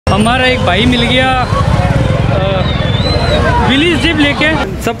हमारा एक भाई मिल गया विलेज जिप लेके।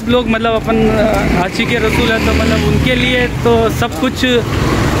 सब लोग मतलब अपन आशिक़े रसूल है तो मतलब उनके लिए तो सब कुछ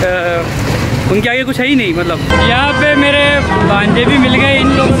उनके आगे कुछ है ही नहीं। मतलब यहाँ पे मेरे भांजे भी मिल गए इन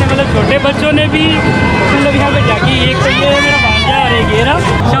लोगों से, मतलब छोटे बच्चों ने भी मतलब यहाँ पे जाके। एक तो ये मेरा भांजा और एक ये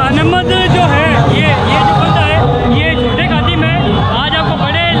शाहनमद जो है ये जो बंदा है ये छोटे खातिम है। आज आपको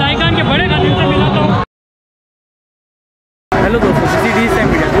बड़े लाइकान के बड़े खातिम से मिलाता हूँ। हेलो दोस्तों,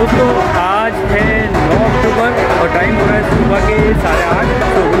 दोस्तों आज है 9 अक्टूबर और टाइम हो रहा है सुबह के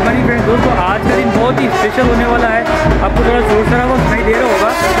 8:30। तो गुड मॉर्निंग फ्रेंड्स। दोस्तों आज का दिन बहुत ही स्पेशल होने वाला है। आपको थोड़ा शोर शराबा सुनाई दे रहा होगा।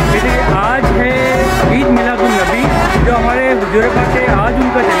 जैसे कि आज है ईद मिलादुन्नबी, जो हमारे बुजुर्ग पाक है, आज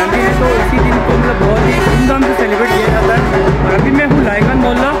उनका जन्मदिन है। तो इसी दिन को मतलब बहुत ही धूमधाम से सेलिब्रेट किया जाता है। और अभी मैं हूँ लाइकान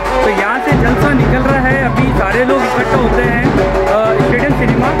मोहल्ला, तो यहाँ से जलसा निकल रहा है। अभी सारे लोग इकट्ठा होते हैं स्टेडियम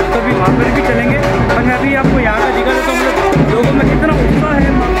सिनेमा, तो अभी वहाँ पर भी चलेंगे। और मैं अभी आपको यहाँ का दिखा देता हूँ मतलब लोगों में कितना उत्साह है,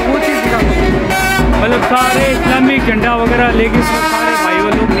 वो चीज़ दिखाता हूँ। मतलब सारे इस्लामिक झंडा वगैरह लेके सारे भाई वो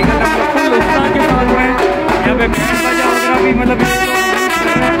लोग निकल रहे हैं फुल उत्साह के साथ में। यहाँ पे बैंड बाजा वगैरह भी मतलब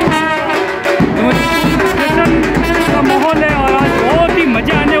का माहौल है और आज बहुत ही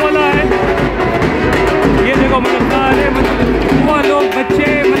मज़ा आने वाला है। ये देखो मतलब सारे मतलब लोग बच्चे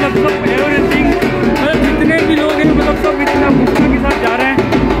मतलब सब एवरीथिंग मतलब जितने भी लोग हैं मतलब सब इतना उत्साह के साथ जा रहे हैं।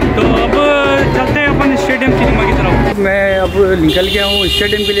 तो अब चलते हैं अपन स्टेडियम सिनेमा की तरफ। मैं अब निकल गया हूँ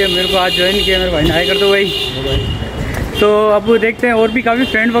स्टेडियम के लिए। मेरे को आज ज्वाइन किया मेरे भाई ने, हाय कर दो भाई। तो अब देखते हैं, और भी काफ़ी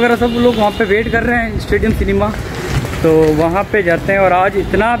फ्रेंड वगैरह सब लोग वहाँ पे वेट कर रहे हैं स्टेडियम सिनेमा, तो वहाँ पे जाते हैं। और आज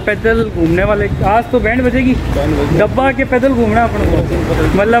इतना पैदल घूमने वाले, आज तो बैंड बजेगी, डब्बा के पैदल घूमना अपन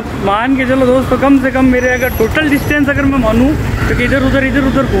को। मतलब मान के चलो दोस्तों, कम से कम मेरे अगर टोटल डिस्टेंस अगर मैं मानूँ तो कि इधर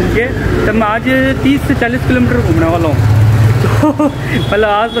उधर घूम के तब मैं आज 30 से 40 किलोमीटर घूमने वाला हूँ। तो मतलब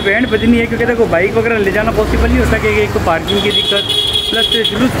आज तो बैंड बजनी है, क्योंकि देखो बाइक वगैरह ले जाना पॉसिबल नहीं होता, कि एक तो पार्किंग की दिक्कत प्लस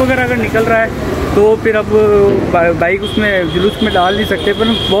जुलूस वगैरह अगर निकल रहा है तो फिर अब बाइक उसमें जुलूस में डाल नहीं सकते,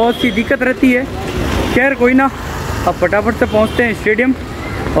 पर बहुत सी दिक्कत रहती है। खैर कोई ना, अब फटाफट से पहुंचते हैं स्टेडियम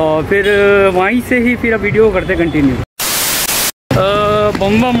और फिर वहीं से ही फिर अब वीडियो करते कंटिन्यू।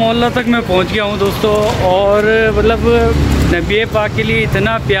 बम्बा मोहल्ला तक मैं पहुंच गया हूं दोस्तों, और मतलब नबी पाक के लिए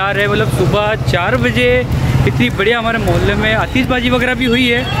इतना प्यार है। मतलब सुबह 4 बजे इतनी बढ़िया हमारे मोहल्ले में आतिशबाजी वगैरह भी हुई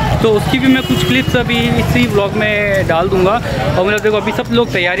है, तो उसकी भी मैं कुछ क्लिप्स अभी इसी ब्लॉग में डाल दूंगा। और मतलब देखो अभी सब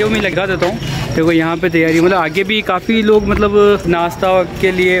लोग तैयारियों में लगा देता हूँ। देखो यहाँ पे तैयारी, मतलब आगे भी काफ़ी लोग मतलब नाश्ता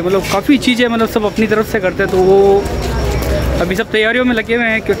के लिए मतलब काफ़ी चीज़ें मतलब सब अपनी तरफ से करते हैं, तो वो अभी सब तैयारियों में लगे हुए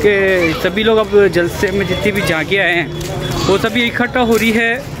हैं। क्योंकि सभी लोग अब जलसे में जितनी भी झांकियाँ हैं वो सभी इकट्ठा हो रही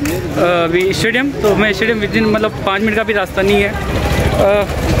है अभी स्टेडियम। तो मैं स्टेडियम विद इन मतलब 5 मिनट का भी रास्ता नहीं है।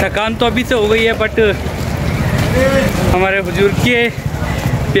 थकान तो अभी से हो गई है, बट हमारे हुजूर के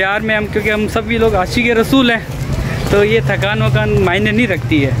प्यार में हम, क्योंकि हम सभी लोग आशिक़े रसूल हैं, तो ये थकान वकान मायने नहीं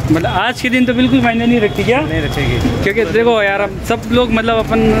रखती है। मतलब आज के दिन तो बिल्कुल मायने नहीं रखती, क्या नहीं रखेगी, क्योंकि देखो यार हम सब लोग मतलब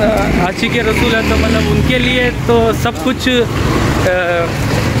अपन आशिक़े रसूल है, तो मतलब उनके लिए तो सब कुछ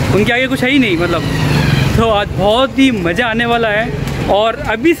उनके आगे कुछ है ही नहीं। मतलब तो आज बहुत ही मज़ा आने वाला है। और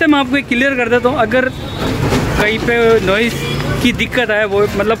अभी से मैं आपको क्लियर कर देता हूँ, अगर कहीं पे नॉइज़ की दिक्कत है वो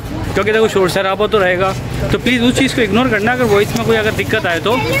मतलब, क्योंकि देखो शोर शराबा तो रहेगा, तो प्लीज़ उस चीज़ को इग्नोर करना अगर वॉइस में कोई अगर दिक्कत आए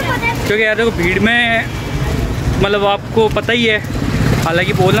तो। क्योंकि यार देखो भीड़ में मतलब आपको पता ही है,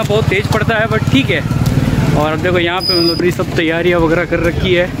 हालांकि बोलना बहुत तेज़ पड़ता है, बट ठीक है। और अब देखो यहाँ पे मतलब सब तैयारियाँ वगैरह कर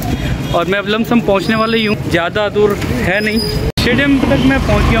रखी है, और मैं अब लमसम पहुँचने वाला ही हूँ, ज़्यादा दूर है नहीं। स्टेडियम तक मैं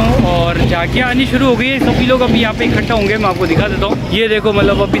पहुँच गया हूँ और झांकियाँ आनी शुरू हो गई है। सभी लोग अभी यहाँ पे इकट्ठा होंगे, मैं आपको दिखा देता हूँ। ये देखो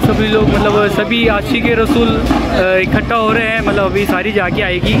मतलब अभी सभी लोग मतलब सभी आशिक़े रसूल इकट्ठा हो रहे हैं। मतलब अभी सारी झांकियाँ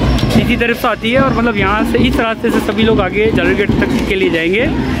आएगी, इसी तरफ से आती है, और मतलब यहाँ से इस रास्ते से सभी लोग आगे जलर गेट तक के लिए जाएंगे।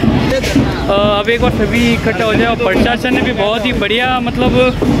 अब एक बार सभी इकट्ठा हो जाए। और प्रशासन ने भी बहुत ही बढ़िया मतलब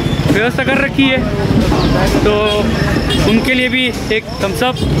व्यवस्था कर रखी है, तो उनके लिए भी एक थम्स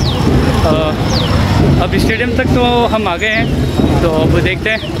अप। अब स्टेडियम तक तो हम आ गए हैं, तो अब देखते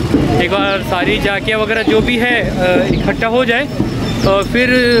हैं एक बार सारी झांकियाँ वगैरह जो भी है इकट्ठा हो जाए, तो फिर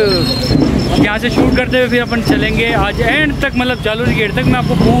यहाँ से शूट करते हुए फिर अपन चलेंगे आज एंड तक, मतलब जालूर गेट तक मैं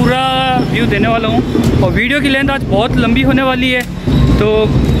आपको पूरा व्यू देने वाला हूँ। और वीडियो की लेंथ आज बहुत लंबी होने वाली है, तो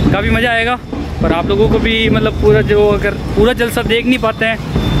काफ़ी मज़ा आएगा। और आप लोगों को भी मतलब पूरा जो अगर पूरा जलसा देख नहीं पाते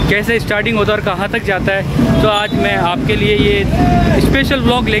हैं कैसे स्टार्टिंग होता है और कहाँ तक जाता है, तो आज मैं आपके लिए ये स्पेशल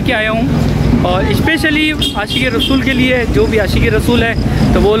व्लॉग लेके आया हूँ। और स्पेशली आशिक़े रसूल के लिए, जो भी आशिक़े रसूल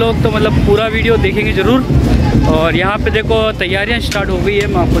है तो वो लोग तो मतलब पूरा वीडियो देखेंगे ज़रूर। और यहाँ पे देखो तैयारियाँ स्टार्ट हो गई है,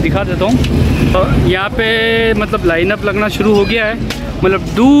 मैं आपको दिखा देता हूँ। तो यहाँ पे मतलब लाइनअप लगना शुरू हो गया है, मतलब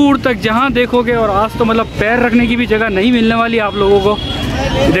दूर तक जहाँ देखोगे। और आज तो मतलब पैर रखने की भी जगह नहीं मिलने वाली आप लोगों को।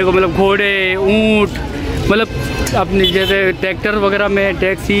 देखो मतलब घोड़े, ऊँट, मतलब अपने जैसे ट्रैक्टर वगैरह में,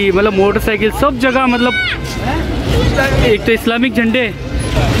 टैक्सी, मतलब मोटरसाइकिल, सब जगह मतलब एक तो इस्लामिक झंडे,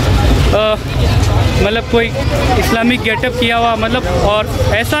 मतलब कोई इस्लामिक गेटअप किया हुआ, मतलब और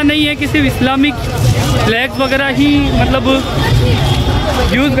ऐसा नहीं है कि सिर्फ इस्लामिक फ्लैग्स वगैरह ही मतलब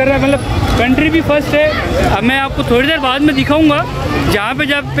यूज़ कर रहा है, मतलब कंट्री भी फर्स्ट है। अब मैं आपको थोड़ी देर बाद में दिखाऊंगा जहाँ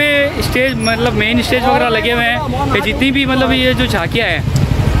पे स्टेज, मतलब मेन स्टेज वगैरह लगे हुए हैं, ये जितनी भी मतलब ये जो झांकियाँ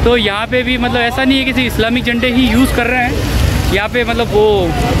हैं, तो यहाँ पे भी मतलब ऐसा नहीं है कि सिर्फ इस्लामिक झंडे ही यूज़ कर रहे हैं, यहाँ पे मतलब वो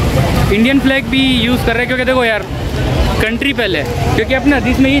इंडियन फ्लैग भी यूज़ कर रहे हैं, क्योंकि देखो यार कंट्री पहले, क्योंकि अपने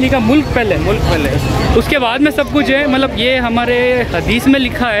हदीस में ही लिखा मुल्क पहले, उसके बाद में सब कुछ है। मतलब ये हमारे हदीस में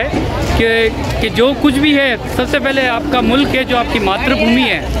लिखा है कि जो कुछ भी है सबसे पहले आपका मुल्क है, जो आपकी मातृभूमि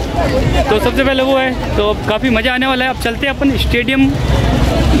है, तो सबसे पहले वो है। तो काफ़ी मज़ा आने वाला है। अब चलते हैं अपन स्टेडियम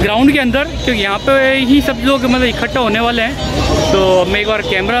ग्राउंड के अंदर, क्योंकि यहाँ पे ही सब लोग मतलब इकट्ठा होने वाले हैं। तो मैं एक बार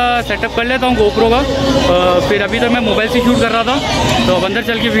कैमरा सेटअप कर लेता हूँ गोप्रो का, फिर अभी तो मैं मोबाइल से शूट कर रहा था, तो अब अंदर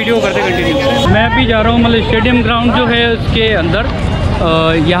चल के वीडियो करते कंटिन्यू। मैं अभी जा रहा हूँ मतलब स्टेडियम ग्राउंड जो है उसके अंदर,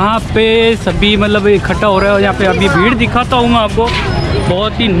 यहाँ पे सभी मतलब इकट्ठा हो रहा है, और यहाँ पे अभी भीड़ दिखाता हूँ मैं आपको,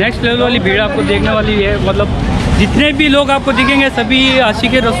 बहुत ही नेक्स्ट लेवल वाली भीड़ आपको देखने वाली है। मतलब जितने भी लोग आपको दिखेंगे सभी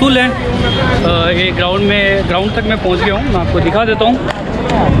आशिक रसूल हैं। ये ग्राउंड तक मैं पहुँच गया हूँ, मैं आपको दिखा देता हूँ।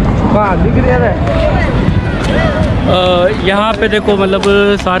 दिख रहा है यहाँ पे देखो, मतलब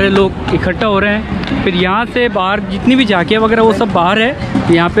सारे लोग इकट्ठा हो रहे हैं। फिर यहाँ से बाहर जितनी भी झांकियाँ वगैरह वो सब बाहर है,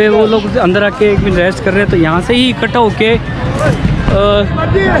 यहाँ पे वो लोग अंदर आके एक मिनट रेस्ट कर रहे हैं। तो यहाँ से ही इकट्ठा होके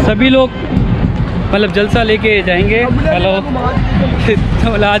सभी लोग मतलब जलसा लेके जाएंगे। हेलो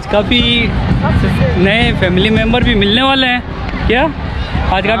तो आज काफ़ी नए फैमिली मेम्बर भी मिलने वाले हैं क्या?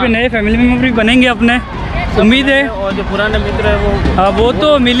 आज काफ़ी नए फैमिली मेम्बर भी बनेंगे अपने, उम्मीद है। और जो पुराने मित्र है वो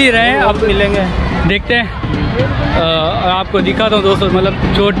तो मिल ही रहे हैं, अब मिलेंगे, देखते हैं। आपको दिखाता हूँ दोस्तों,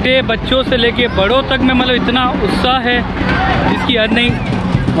 मतलब छोटे बच्चों से लेके बड़ों तक में मतलब इतना उत्साह है जिसकी हद नहीं।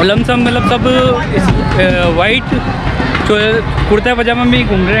 और लमसम मतलब सब वाइट कुर्ता पजामा में ही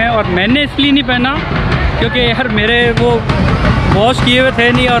घूम रहे हैं, और मैंने इसलिए नहीं पहना क्योंकि यार मेरे वो वॉश किए हुए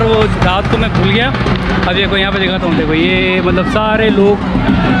थे नहीं, और वो रात को मैं भूल गया। अब देखो यहाँ पे दिखाता हूँ, देखो ये मतलब सारे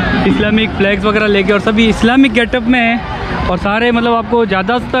लोग इस्लामिक फ्लैग्स वगैरह लेके और सभी इस्लामिक गेटअप में हैं, और सारे मतलब आपको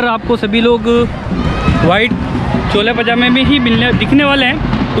ज़्यादातर आपको सभी लोग वाइट चोले पजामे में ही दिखने वाले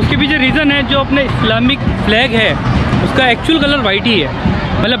हैं। उसके पीछे रीज़न है, जो अपने इस्लामिक फ्लैग है उसका एक्चुअल कलर वाइट ही है।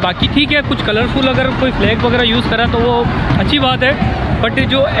 मतलब बाकी ठीक है, कुछ कलरफुल अगर कोई फ्लैग वगैरह यूज़ करा तो वो अच्छी बात है, बट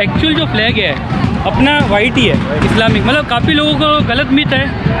जो एक्चुअल जो फ्लैग है अपना वाइट ही है इस्लामिक। मतलब काफ़ी लोगों को गलत मिथ है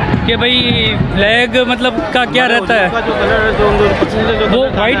कि भाई फ्लैग मतलब का क्या रहता है, जो कलर वो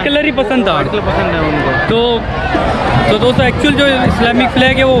वाइट कलर ही पसंद था, पसंद है उनको। तो दोस्तों एक्चुअल जो इस्लामिक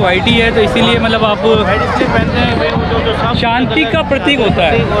फ्लैग है वो वाइट ही है, तो इसीलिए मतलब आप पहनते हैं, शांति का प्रतीक होता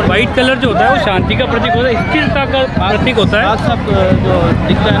है। वाइट कलर जो होता है वो शांति का प्रतीक होता है, स्थिरता का प्रतीक होता है, सब जो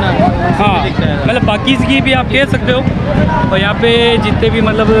दिखता है ना। हाँ, मतलब पाकीज़गी भी आप कह सकते हो। और यहाँ पे जितने भी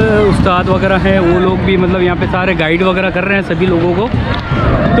मतलब उस्ताद वगैरह हैं वो लोग भी मतलब यहाँ पे सारे गाइड वगैरह कर रहे हैं सभी लोगों को।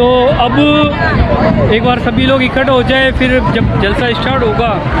 तो अब एक बार सभी लोग इकट्ठा हो जाए, फिर जब जलसा स्टार्ट होगा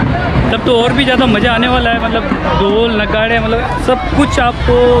तब तो और भी ज़्यादा मज़ा आने वाला है। मतलब ढोल नगाड़े मतलब सब कुछ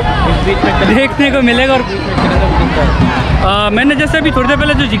आपको देखने को मिलेगा। और मैंने जैसे अभी थोड़ी देर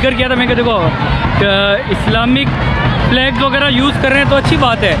पहले जो जिक्र किया था, मैं देखो इस्लामिक फ्लैग वगैरह यूज़ कर रहे हैं तो अच्छी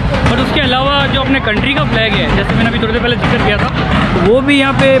बात है, बट उसके अलावा जो अपने कंट्री का फ्लैग है, जैसे मैंने अभी थोड़ी देर पहले जिक्र किया था, वो भी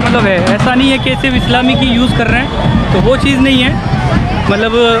यहाँ पे मतलब है। ऐसा नहीं है कि सिर्फ इस्लामिक ही यूज़ कर रहे हैं, तो वो चीज़ नहीं है।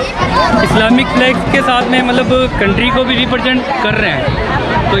 मतलब इस्लामिक फ्लैग के साथ में मतलब कंट्री को भी रिप्रेजेंट कर रहे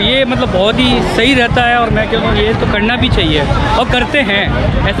हैं, तो ये मतलब बहुत ही सही रहता है। और मैं कहता हूँ ये तो करना भी चाहिए, और करते हैं।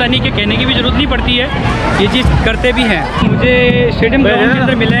 ऐसा नहीं कि कहने की भी ज़रूरत नहीं पड़ती है, ये चीज़ करते भी हैं। मुझे स्टेडियम ग्राउंड के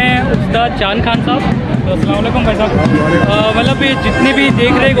अंदर मिले हैं उस्ताद चांद खान साहब। तो अस्सलाम वालेकुम भाई साहब। मतलब जितनी भी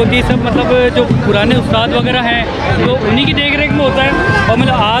देख रेख होती है सब मतलब जो पुराने उस्ताद वगैरह हैं तो उन्हीं की देख रेख में होता है। और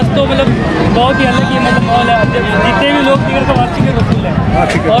मतलब आज तो मतलब बहुत ही अलग ही मतलब माहौल है, जितने भी लोग दिख रहे तो आशिक रसूल है,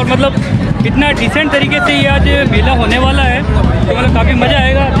 और मतलब इतना डिसेंट तरीके से ये आज मेला होने वाला है, तो मतलब काफ़ी मज़ा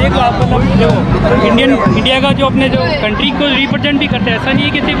आएगा। देखो आप मतलब जो इंडिया का जो अपने जो कंट्री को रिप्रेजेंट भी करते हैं, ऐसा नहीं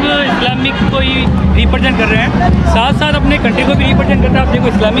है कि सिर्फ इस्लामिक को ही रिप्रेजेंट कर रहे हैं, साथ साथ अपने कंट्री को भी रिप्रेजेंट करते हैं। आप देखो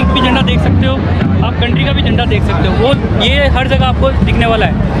इस्लामिक भी झंडा देख सकते हो, आप कंट्री का भी झंडा देख सकते हो, वो ये हर जगह आपको दिखने वाला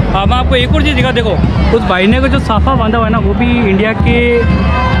है। मैं आपको एक और चीज़ दिखा, देखो उस भाई ने को जो साफ़ा बांधा हुआ है ना, वो भी इंडिया के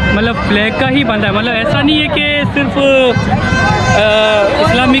मतलब फ्लैग का ही बांधा है। मतलब ऐसा नहीं है कि सिर्फ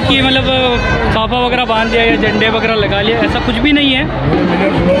इस्लामिक की मतलब साफ़ा वगैरह बांध दिया या झंडे वगैरह लगा लिया, ऐसा कुछ भी नहीं है।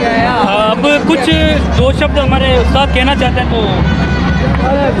 अब कुछ दो शब्द हमारे उस्ताद कहना चाहते हैं, तो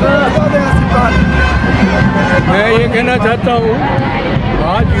मैं ये कहना चाहता हूँ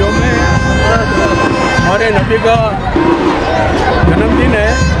आज हमारे नबी का जन्मदिन है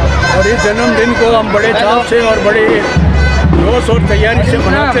और इस जन्मदिन को हम बड़े चाव से और बड़े जोश और तैयारी से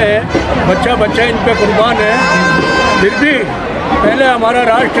मनाते हैं। बच्चा बच्चा इन पे कुर्बान है। फिर भी पहले हमारा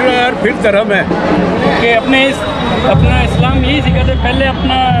राष्ट्र है और फिर धर्म है कि अपना इस्लाम यही सिखाते, पहले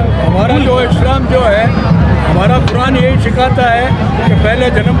अपना हमारा जो इस्लाम जो है, हमारा कुरान यही सिखाता है कि पहले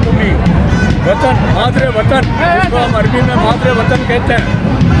जन्मभूमि वतन, मातृ वतन, जिसको हम अरबी में मातृ वतन कहते हैं,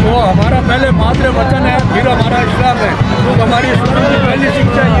 तो हमारा पहले मातृ वतन है, फिर हमारा इस्लाम है। तो हमारी इस्लाम की पहली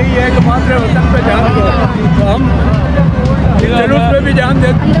शिक्षा यही है कि मातृ वतन पे ध्यान दो। तो हम जरूरत पे भी ध्यान दे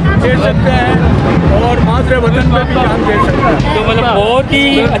सकते हैं और मातृ वतन पे भी ध्यान दे सकते हैं। तो मतलब बहुत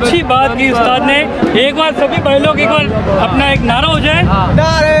ही अच्छी बात की उस्ताद ने। एक बार सभी भाई लोग एक बार अपना एक नारा हो जाए,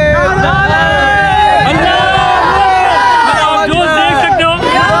 नारे आप जोश देख सकते हो,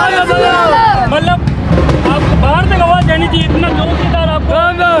 मतलब आपको बाहर तक आवाज जानी चाहिए, इतना जोश के साथ आपको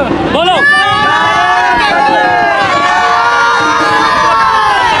बोलो।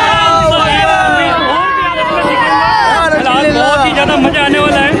 बहुत ही ज़्यादा मज़ा आने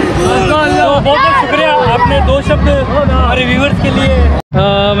वाला है। तो बहुत बहुत शुक्रिया, आपने 2 शब्द हमारे व्यूवर्स के लिए।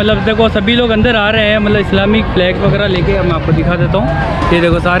 मतलब देखो सभी लोग अंदर आ रहे हैं, मतलब इस्लामिक फ्लैग वगैरह लेके। मैं आपको दिखा देता हूँ, ये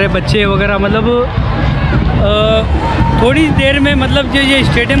देखो सारे बच्चे वगैरह, मतलब थोड़ी देर में मतलब जो ये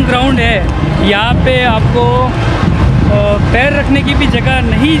स्टेडियम ग्राउंड है, यहाँ पे आपको पैर रखने की भी जगह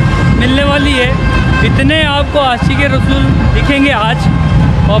नहीं मिलने वाली है। इतने आपको आशिक़े रसूल दिखेंगे आज,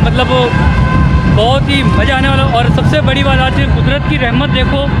 और मतलब बहुत ही मज़ा आने वाला। और सबसे बड़ी बात, आज कुदरत की रहमत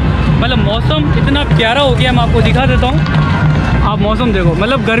देखो, मतलब मौसम इतना प्यारा हो गया। मैं आपको दिखा देता हूँ, आप मौसम देखो,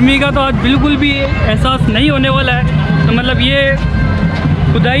 मतलब गर्मी का तो आज बिल्कुल भी एहसास नहीं होने वाला है। तो मतलब ये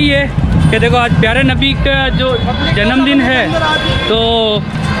खुदाई है कि देखो आज प्यारे नबी का जो जन्मदिन है, तो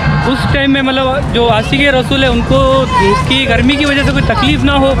उस टाइम में मतलब जो आशिक़े रसूल है उनको धूप की गर्मी की वजह से कोई तकलीफ़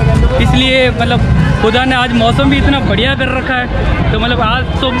ना हो, इसलिए मतलब खुदा ने आज मौसम भी इतना बढ़िया कर रखा है। तो मतलब आज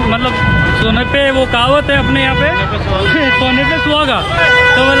तो मतलब सोने पे वो कहावत है अपने यहाँ पे सोने पे सुहागा,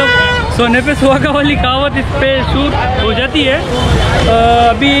 तो मतलब सोने पे सुहागा वाली कहावत इस पे शूट हो जाती है।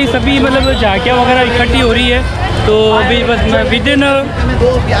 अभी सभी मतलब झांकियाँ वगैरह इकट्ठी हो रही है, तो अभी बस मैं विद इन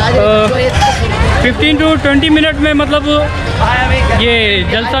 15 to 20 मिनट में मतलब ये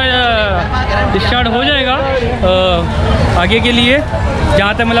जलसा स्टार्ट हो जाएगा आगे के लिए,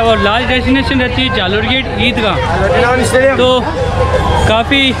 जहाँ तक मतलब और लास्ट डेस्टिनेशन रहती है जालोर गेट ईदगाह। तो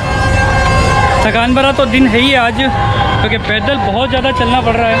काफ़ी थकान भरा तो दिन है ही आज, क्योंकि पैदल बहुत ज़्यादा चलना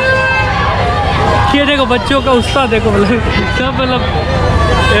पड़ रहा है। ये देखो बच्चों का उत्साह देखो, मतलब सब मतलब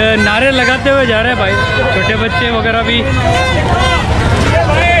नारे लगाते हुए जा रहे हैं भाई, छोटे बच्चे वगैरह भी,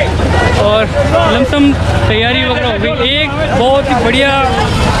 और लमसम तैयारी वगैरह हो गई। एक बहुत ही बढ़िया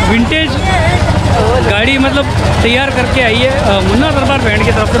विंटेज गाड़ी मतलब तैयार करके आई है मुन्ना दरबार बैंड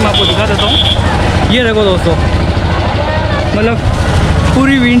की तरफ से। मैं आपको दिखा देता हूँ, ये देखो दोस्तों, मतलब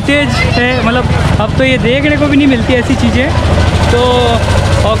पूरी विंटेज है। मतलब अब तो ये देखने को भी नहीं मिलती ऐसी चीज़ें। तो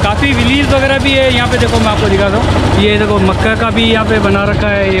और काफ़ी विलीज वगैरह भी है यहाँ पे, देखो मैं आपको दिखाता हूँ, ये देखो मक्का का भी यहाँ पे बना रखा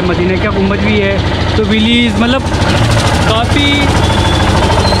है, ये मदीने का गुंबद भी है। तो विलीज मतलब काफ़ी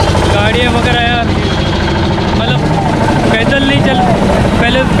गाड़ियाँ वगैरह है, मतलब पैदल नहीं चल,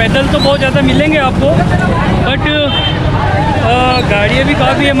 पहले पैदल तो बहुत ज़्यादा मिलेंगे आपको, बट गाड़ियाँ भी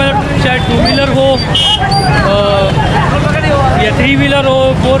काफ़ी है, मतलब चाहे 2 व्हीलर हो या 3 व्हीलर हो,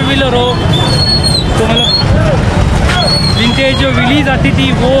 4 व्हीलर हो। तो मतलब विंटेज जो विलीज आती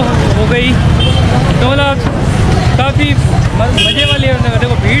थी वो हो गई, तो मतलब काफ़ी मज़े वाली है।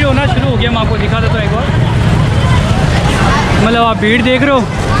 देखो भीड़ होना शुरू हो गया, मैं आपको दिखा देता हूँ एक बार, मतलब आप भीड़ देख रहे हो,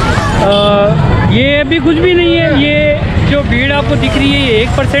 ये भी कुछ भी नहीं है। ये जो भीड़ आपको दिख रही है ये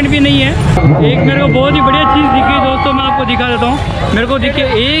 1% भी नहीं है। एक मेरे को बहुत ही बढ़िया चीज़ दिखी दोस्तों, मैं आपको दिखा देता हूँ। मेरे को दिखे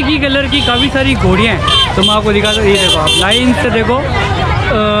एक ही कलर की काफ़ी सारी घोड़ियाँ हैं, तो मैं आपको दिखा देता हूँ। ये देखो आप लाइन से देखो,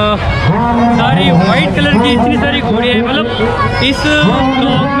 सारी वाइट कलर की इतनी सारी घोड़ियाँ हैं। मतलब इस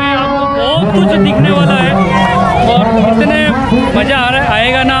ब्लॉग में आपको बहुत कुछ दिखने वाला है और इतने मज़ा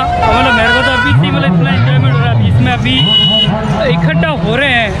आएगा ना, मतलब मेरे को तो अभी से मतलब इतना इंजॉयमेंट हो रहा है। इसमें अभी इकट्ठा हो रहे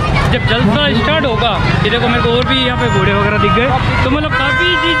हैं, जब जलसा स्टार्ट होगा, ये देखो मेरे को और भी यहाँ पे घोड़े वगैरह दिख गए, तो मतलब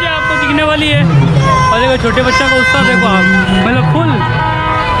काफ़ी चीज़ें आपको दिखने वाली है। और देखो छोटे बच्चा का उत्साह देखो आप, मतलब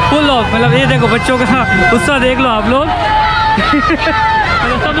फुल ऑफ, मतलब ये देखो बच्चों का उत्साह देख लो आप लोग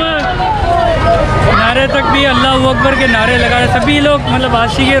मतलब सब नारे तक भी अल्लाह अकबर के नारे लगा रहे सभी लोग, मतलब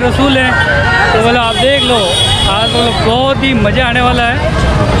आशिक़े रसूल हैं। तो मतलब आप देख लो आज मतलब बहुत ही मज़ा आने वाला है।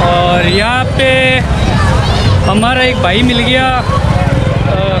 और यहाँ पे हमारा एक भाई मिल गया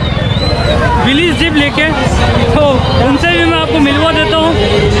विलीज जिप लेके, तो उनसे भी मैं आपको मिलवा देता हूँ।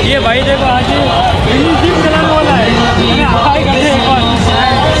 ये भाई देखो आज विलीज जिप चलाने वाला है,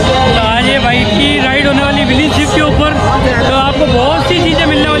 तो आज ये भाई की राइड होने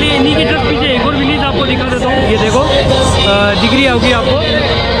दिख रही होगी आपको।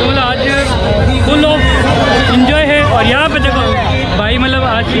 तो मतलब आज फुल ऑफ इंजॉय है। और यहाँ पे देखो भाई मतलब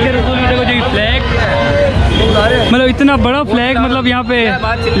आशिक़े रसूल में देखो जो फ्लैग, मतलब इतना बड़ा फ्लैग मतलब यहाँ पे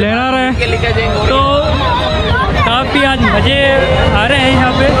लहरा रहा है। तो काफ़ी आज मज़े आ रहे हैं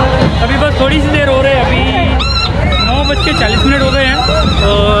यहाँ पे। अभी बस थोड़ी सी देर हो रही है, अभी 9:40 हो गए हैं।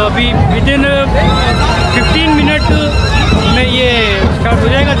 तो अभी विदिन 15 मिनट में ये स्टार्ट हो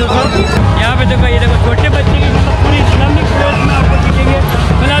जाएगा जो सब। यहाँ पे देखो, ये देखो छोटे बच्चे की मतलब पूरी इस्लामिक ड्रेस में आपको दिखेंगे,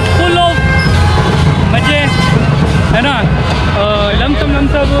 मतलब फुल ऑफ मज़े है ना। लमसम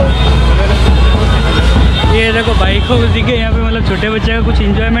ये देखो बाइकों को दिखे यहाँ पे, मतलब छोटे बच्चे का कुछ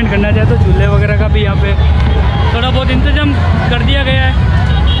इंजॉयमेंट करना चाहे तो झूले वगैरह का भी यहाँ पे थोड़ा बहुत इंतजाम कर दिया गया है।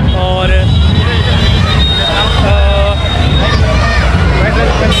 और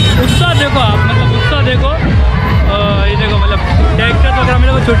उत्साह देखो आप, मतलब उत्साह देखो। ये देखो मतलब ट्रैक्टर वगैरह में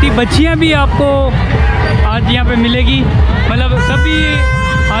देखो, छोटी बच्चियाँ भी आपको आज यहाँ पे मिलेगी। मतलब सभी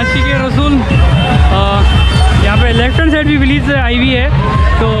आशिक़े रसूल यहाँ पे लेफ्ट हैंड साइड भी विलीज आई हुई है।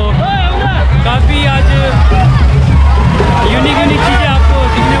 तो काफ़ी आज यूनिक चीज़ें आपको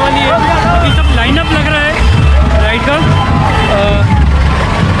दिखने वाली है। अभी सब लाइनअप लग रहा है राइड का।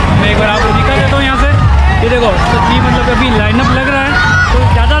 मैं एक बार आपको दिखा देता हूँ यहाँ से। ये देखो सभी मतलब अभी लाइनअप लग रहा है। तो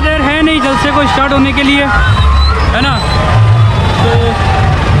ज़्यादा देर है नहीं जलसे को स्टार्ट होने के लिए, है ना। तो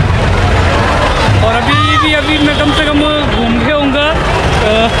और अभी मैं कम से कम घूम के होऊंगा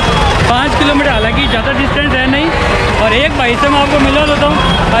 5 किलोमीटर, हालांकि ज़्यादा डिस्टेंस है नहीं। और एक भाई से मैं आपको मिला देता हूँ।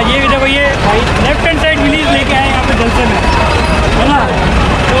 ये देखो, ये भाई लेफ्ट हैंड साइड विलीज लेके आए यहाँ पे जलसे में, है ना।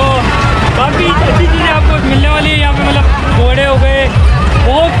 तो काफ़ी अच्छी चीज़ें आपको मिलने वाली है यहाँ पे। मतलब घोड़े हो गए,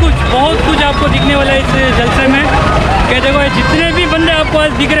 बहुत कुछ आपको दिखने वाला है इस जलसे में। क्या देखो, जितने भी बंदे आपको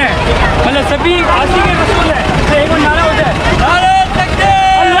आज दिख रहे हैं मतलब सभी आशिक़े रसूल है। तो एक नारा हो जाए,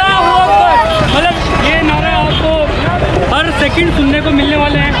 अल्लाहू अकबर। मतलब ये नारा आपको हर सेकंड सुनने को मिलने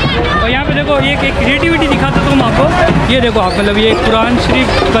वाले हैं। और यहाँ पे देखो एक क्रिएटिविटी दिखाता हूँ मैं आपको। ये देखो आप, मतलब ये कुरान शरीफ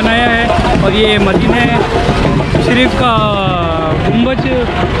बनाया है और ये मदीना शरीफ का गुंबज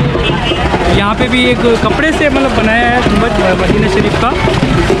यहाँ पे भी एक कपड़े से मतलब बनाया है गुंबज मदीना शरीफ का।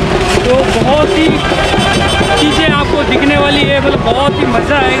 तो बहुत ही चीज़ें आपको दिखने वाली है, मतलब बहुत ही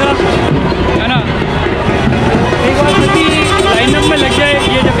मज़ा आएगा, है ना। एक बार सभी लाइनअप में लग जाए,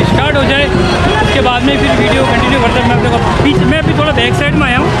 ये जब स्टार्ट हो जाए उसके बाद में फिर वीडियो कंटिन्यू करते हैं। मैं अपने को बीच में अभी थोड़ा बैक साइड में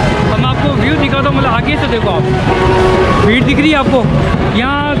आया हूँ और मैं आपको व्यू दिखाता हूँ। मतलब आगे से देखो आप, भीड़ दिख रही है आपको।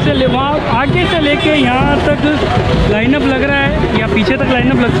 यहाँ से वहाँ आगे से लेके यहाँ तक लाइनअप लग रहा है, या पीछे तक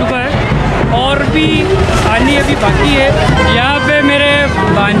लाइनअप लग चुका है। और भी आनी अभी बाकी है। यहाँ पे मेरे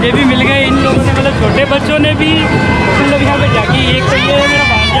भांजे भी मिल गए इन लोगों से, मतलब छोटे बच्चों ने भी मतलब यहाँ पे जाके, एक तो ये मेरा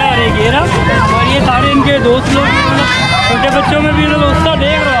भांजा और एक घेरा, और ये सारे इनके दोस्त लोग, मतलब छोटे बच्चों में भी मतलब उत्साह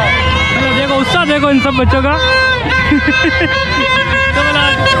देख रहा है। मतलब देखो उत्साह देखो इन सब बच्चों का। तो मतलब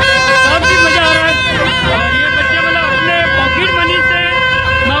काफ़ी मज़ा आ रहा है। और ये बच्चे मतलब अपने पॉकेट मनी से,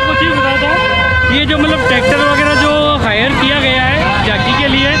 मैं आपको चीज़ बताता हूँ, ये जो मतलब ट्रैक्टर वगैरह जो हायर किया गया है झांकी के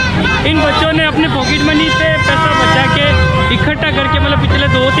लिए, इन बच्चों ने अपने पॉकेट मनी से पैसा बचा के इकट्ठा करके, मतलब पिछले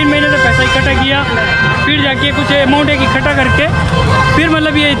 2-3 महीने से पैसा इकट्ठा किया, फिर जाके कुछ अमाउंट एक इकट्ठा करके फिर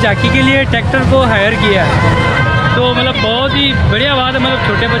मतलब ये झांकी के लिए ट्रैक्टर को हायर किया है। तो मतलब बहुत ही बढ़िया बात है। मतलब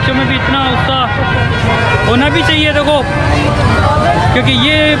छोटे बच्चों में भी इतना उत्साह होना भी चाहिए देखो, क्योंकि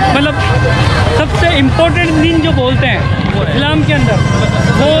ये मतलब सबसे इम्पोर्टेंट दिन जो बोलते हैं इस्लाम के अंदर,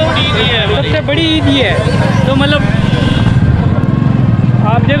 वो सबसे बड़ी ईद ही है। तो मतलब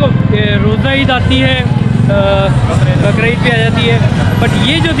आप देखो रोज़ा ईद आती है, बकरा ईद भी आ जाती है, बट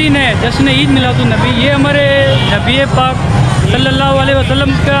ये जो दिन है जश्न ईद मिलादुन्नबी, ये हमारे नबी पाक सल्लल्लाहु अलैहि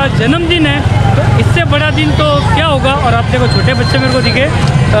वसल्लम का जन्मदिन है। तो इससे बड़ा दिन तो क्या होगा। और आप देखो छोटे बच्चे मेरे को दिखे,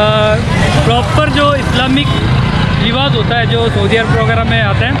 प्रॉपर जो इस्लामिक लिबास होता है जो सऊदी अरब वगैरह में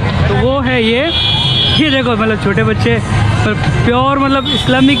आते हैं, तो वो है ये देखो, मतलब छोटे बच्चे प्योर मतलब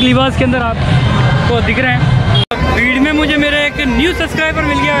इस्लामिक लिबास के अंदर आपको दिख रहे हैं। भीड़ में मुझे मेरे एक न्यू सब्सक्राइबर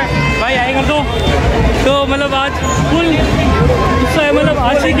मिल गया है, भाई आए कर दो। तो मतलब आज फुल गुस्सा है, मतलब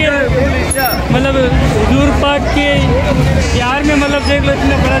आशिक़े मतलब हुजूर पाक के प्यार में, मतलब देख लो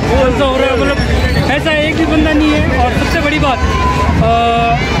इतना बड़ा जलसा हो रहा है। मतलब ऐसा एक भी बंदा नहीं है। और सबसे बड़ी बात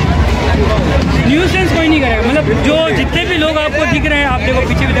न्यूसेंस कोई नहीं करेगा। मतलब जो जितने भी लोग आपको दिख रहे हैं, आप देखो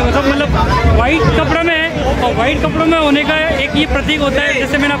पीछे भी देखो, सब मतलब वाइट कपड़ों में है। और वाइट कपड़ों में होने का एक ये प्रतीक होता है,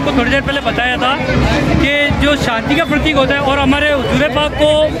 जैसे मैंने आपको थोड़ी देर पहले बताया था कि जो शांति का प्रतीक होता है। और हमारे हुजूर पाक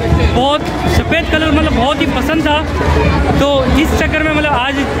को बहुत सफ़ेद कलर मतलब बहुत ही पसंद था। तो इस चक्कर में मतलब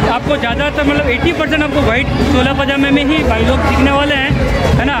आज आपको ज़्यादातर मतलब 80% आपको वाइट चोला पजामे में ही भाई लोग दिखने वाले हैं,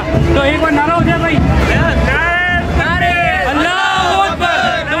 है ना। तो एक बार नारा हो जाए भाई, अल्लाह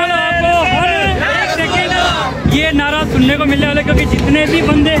अकबर। तो मतलब आपको हर एक सेकेंड ये नारा सुनने को मिलने वाला है, क्योंकि जितने भी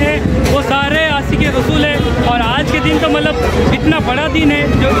बंदे हैं वो सारे आशिक रसूल है। और आज के दिन तो मतलब इतना बड़ा दिन है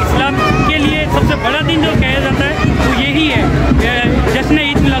जो इस्लाम के लिए सबसे बड़ा दिन जो कहा जाता है वो यही है, जश्न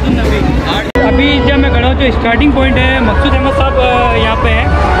ईद मिलादुन्नबी। अभी जब मैं खड़ा हूँ जो स्टार्टिंग पॉइंट है, मकसूद अहमद साहब यहाँ पे है।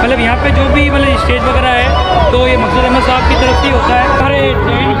 मतलब यहाँ पे जो भी मतलब स्टेज वगैरह है तो ये मकसूद अहमद साहब की तरफ से होता है। हमारे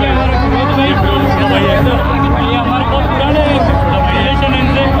जैन के हमारे ये हमारे बहुत पुराने रिलेशन है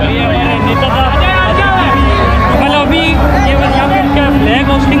इनसे, ये हमारे नेता था। मतलब अभी ये बस यहाँ पे इनका फ्लैग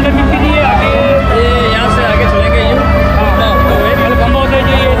होस्टिंग करनी थी, ये आगे ये यहाँ से आगे चलेंगे यूँ मतलब बम्बा होता है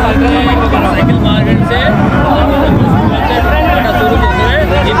जो ये साइकिल मार्केट से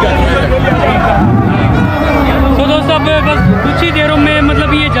तो दोस्तों अब बस कुछ ही देरों में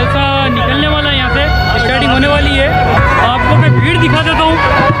मतलब ये जलसा निकलने वाला है, यहाँ से स्टार्टिंग होने वाली है। आपको मैं भीड़ दिखा देता हूँ।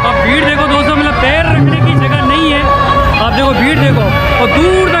 अब भीड़ देखो दोस्तों, मतलब पैर रखने की जगह नहीं है। आप देखो भीड़ देखो, और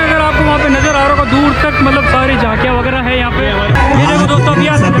दूर तक अगर आपको वहाँ पे नज़र आ रहा होगा, दूर तक मतलब सारी झांकियाँ वगैरह है यहाँ पे। ये देखो दोस्तों अभी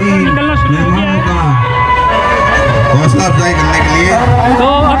यहाँ से निकलना शुरू हो गया है हौसला अफजाई करने के लिए। तो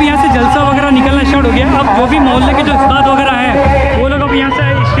अब यहाँ से जलसा वगैरह निकलना स्टार्ट हो गया। अब जो भी मोहल्ले के जो उस्ताद वगैरह हैं वो लोग अब यहाँ से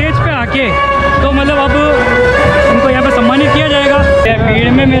स्टेज पे आके तो मतलब अब उनको यहाँ पे सम्मानित किया जाएगा। भीड़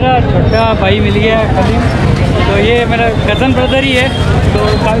में मेरा छोटा भाई मिल गया है कलीम, तो ये मेरा कज़न ब्रदर ही है। तो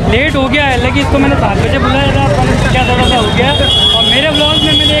लेट हो गया है, लेकिन इसको मैंने 7 बजे बुलाया था, पर क्या थोड़ा सा हो गया। और मेरे ब्लॉग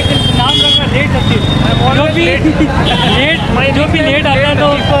में मैंने एक नाम रखा लेट सब्जी, जो भी लेट आता है तो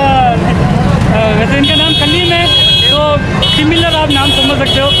उसका वैसे इनका नाम कलीम है, तो सिमिलर आप नाम समझ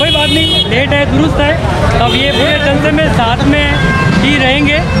सकते हो। कोई बात नहीं, लेट है दुरुस्त है। अब ये पूरे जलसे में साथ में ही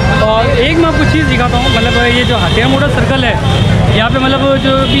रहेंगे। और एक मैं आपको चीज़ दिखाता हूँ, मतलब ये जो हाथिया मोड़ा सर्कल है यहाँ पे मतलब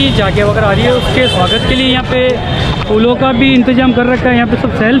जो भी झांकियाँ वगैरह आ रही है उसके स्वागत के लिए यहाँ पे फूलों का भी इंतजाम कर रखा है। यहाँ पे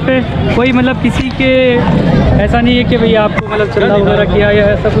सब सेल्फ है, कोई मतलब किसी के ऐसा नहीं है कि भैया आपको मतलब चंदा वगैरह किया या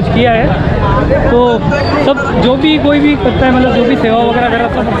ऐसा कुछ किया है। तो सब जो भी कोई भी करता है, मतलब जो भी सेवा वगैरह कर रहा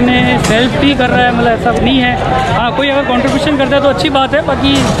है सब अपने सेल्फ ही कर रहा है, मतलब ऐसा नहीं है। हाँ, कोई अगर कंट्रीब्यूशन करता है तो अच्छी बात है,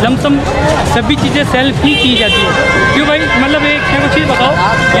 बाकी लमसम सभी चीज़ें सेल्फ ही की जाती है। क्यों भाई, मतलब एक चीज़ बताओ,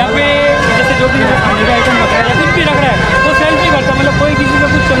 यहाँ पे जैसे जो भी खाने का आइटम रख रहा है, कुछ भी रख रहा है तो सेल्फ ही करता है, मतलब कोई किसी का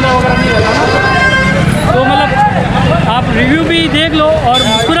कुछ चंदा वगैरह नहीं रहता। तो मतलब आप रिव्यू भी देख लो और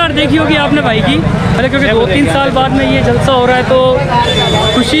मुस्कुराहट देखी होगी आपने भाई की, मतलब क्योंकि 2-3 साल बाद में ये जलसा हो रहा है तो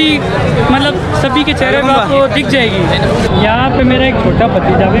खुशी मतलब सभी के चेहरे पर आपको दिख जाएगी। यहाँ पे मेरा एक छोटा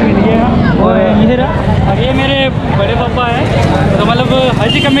भतीजा भी मिल गया और ये मेरे बड़े पापा हैं, तो मतलब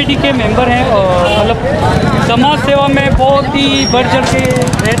हज कमेटी के मेंबर हैं और मतलब समाज सेवा में बहुत ही बढ़ चढ़ के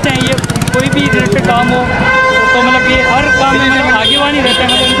रहते हैं। ये कोई भी रिलेटेड काम हो तो मतलब ये हर काम में मतलब आगे रहते हैं,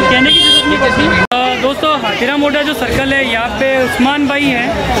 मतलब उनको कहने की जरूरत नहीं पड़ती। दोस्तों हाथिरा मोटा जो सर्कल है यहाँ पे उस्मान भाई हैं,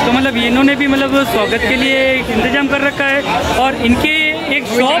 तो मतलब इन्होंने भी मतलब स्वागत के लिए इंतजाम कर रखा है। और इनके एक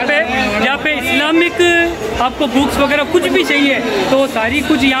शॉप है जहाँ पे इस्लामिक आपको बुक्स वगैरह कुछ भी चाहिए तो सारी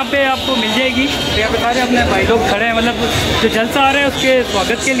कुछ यहाँ पे आपको मिल जाएगी। तो यहाँ पे सारे अपने भाई लोग खड़े हैं, मतलब जो जलसा आ रहा है उसके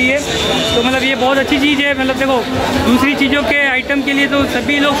स्वागत के लिए। तो मतलब ये बहुत अच्छी चीज़ है। मतलब देखो दूसरी चीज़ों के आइटम के लिए तो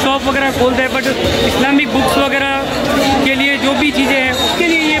सभी लोग शॉप वगैरह खोलते हैं, बट इस्लामिक बुक्स वगैरह के लिए जो भी चीज़ें हैं उसके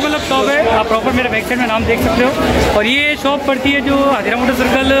लिए ये मतलब शॉप है। आप प्रॉपर मेरे बैक साइड में नाम देख सकते हो। और ये शॉप पड़ती है जो हाथिरा मोटर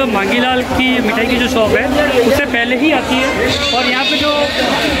सर्कल मांगीलाल की मिठाई की जो शॉप है उससे पहले ही आती है। और यहाँ पे जो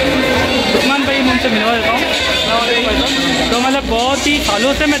उस्मान भाई मैं उनसे मिलवा देता हूँ। तो मतलब बहुत ही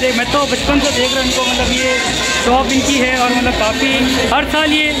सालों से मैं तो बचपन से देख रहा हूँ इनको, मतलब ये शॉप इनकी है और मतलब काफ़ी हर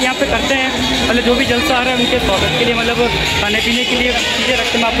साल ये यहाँ पे करते हैं। मतलब जो भी जलसा आ रहा है उनके स्वागत के लिए मतलब खाने पीने के लिए चीज़ें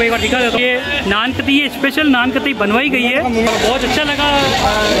रखते हैं। मैं आपको एक बार दिखा देता हूँ। ये नान कतई, ये स्पेशल नान कतई बनवाई गई है, बहुत अच्छा लगा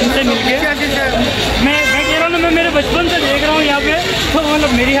इनसे मिलके। मैं कह रहा हूँ ना, मैं मेरे बचपन से देख रहा हूँ यहाँ पे, तो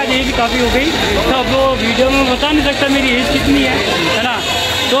मतलब मेरी आज एज काफ़ी हो गई, तो अब वो वीडियो में बता नहीं सकता मेरी एज कितनी है ना।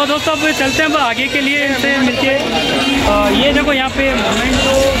 तो दोस्तों अब चलते हैं अब आगे के लिए इनसे मिलके। ये देखो यहाँ पे मोमेंट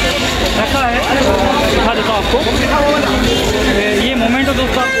जो रखा है दिखा देता हूँ आपको। ये मोमेंट हो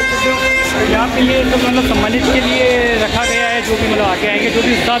दोस्तों, आप देख सकते हो यहाँ पे ये तो मतलब सम्मानित के लिए रखा गया है। जो भी मतलब आगे आएंगे जो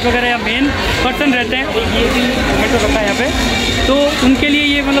भी उस्ताद वगैरह या मेन पर्सन रहते हैं, ये भी मोमेंट रखा है यहाँ पे, तो उनके लिए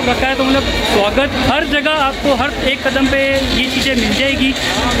ये मतलब रखा है। तो मतलब स्वागत हर जगह आपको हर एक कदम पे ये चीज़ें मिल जाएगी।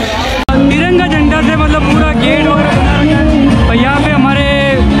 तिरंगा झंडा से मतलब पूरा गेट वगैरह। और यहाँ पे हमारे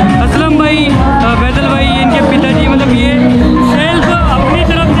असलम भाई, बैदल भाई, इनके पिताजी मतलब ये सेल्फ अपनी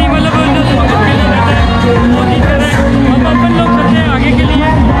तरफ से मतलब जो स्वागत के लिए रहते हैं वो चीज़ कर रहे हैं। अब अपन लोग चलते हैं आगे के लिए।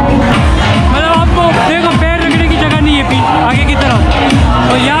 मतलब आपको देखो पैर रखने की जगह नहीं है आगे की तरफ,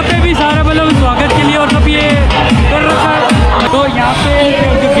 तो यहाँ पे भी सारा मतलब स्वागत के लिए और सब ये कर रखा है। तो यहाँ पे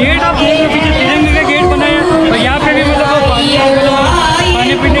जो गेट आप देख रहे हो पीछे तिरंगे का गेट बना है, और यहाँ पे भी मतलब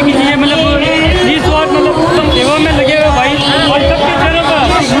खाने पीने की चीज़ें मतलब इस बार मतलब सब सेवा में लगे हुए भाई, और सब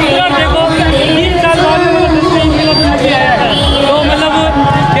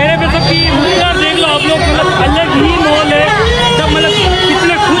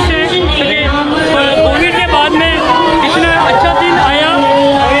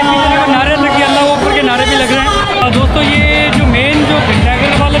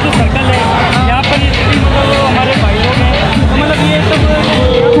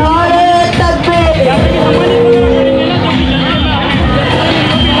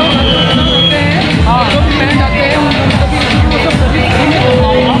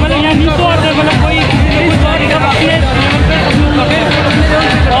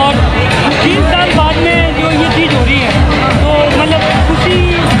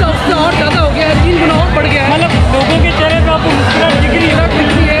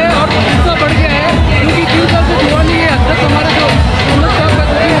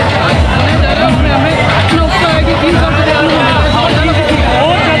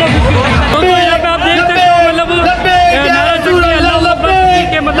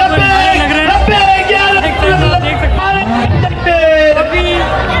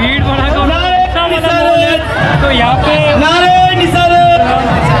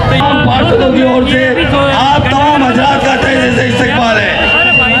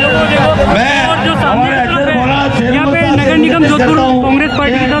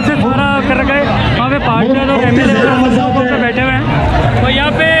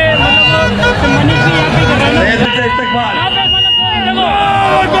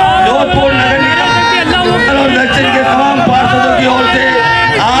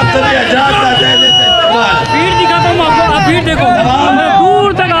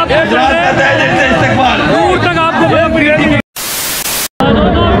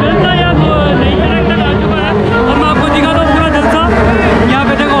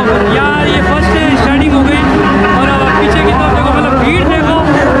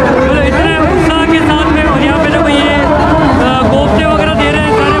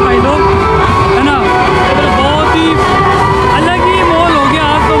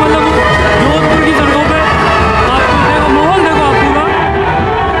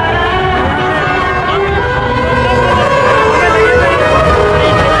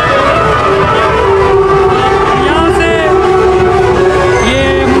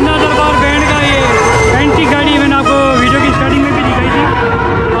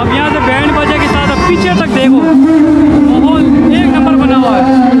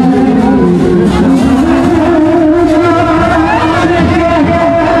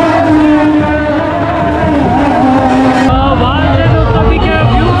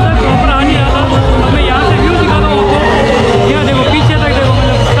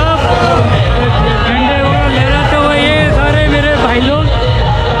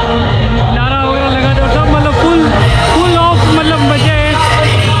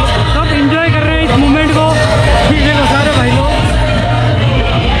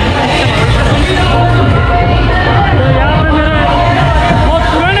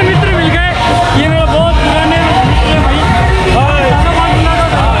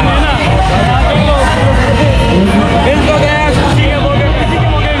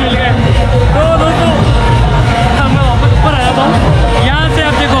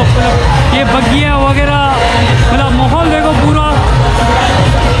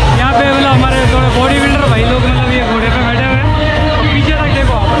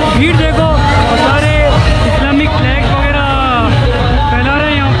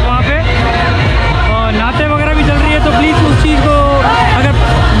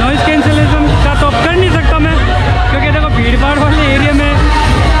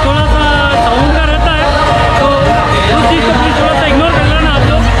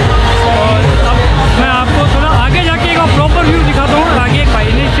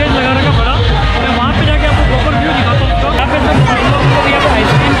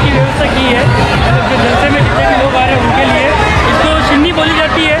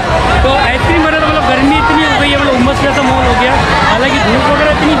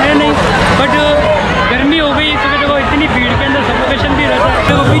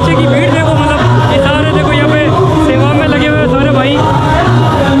पीछे की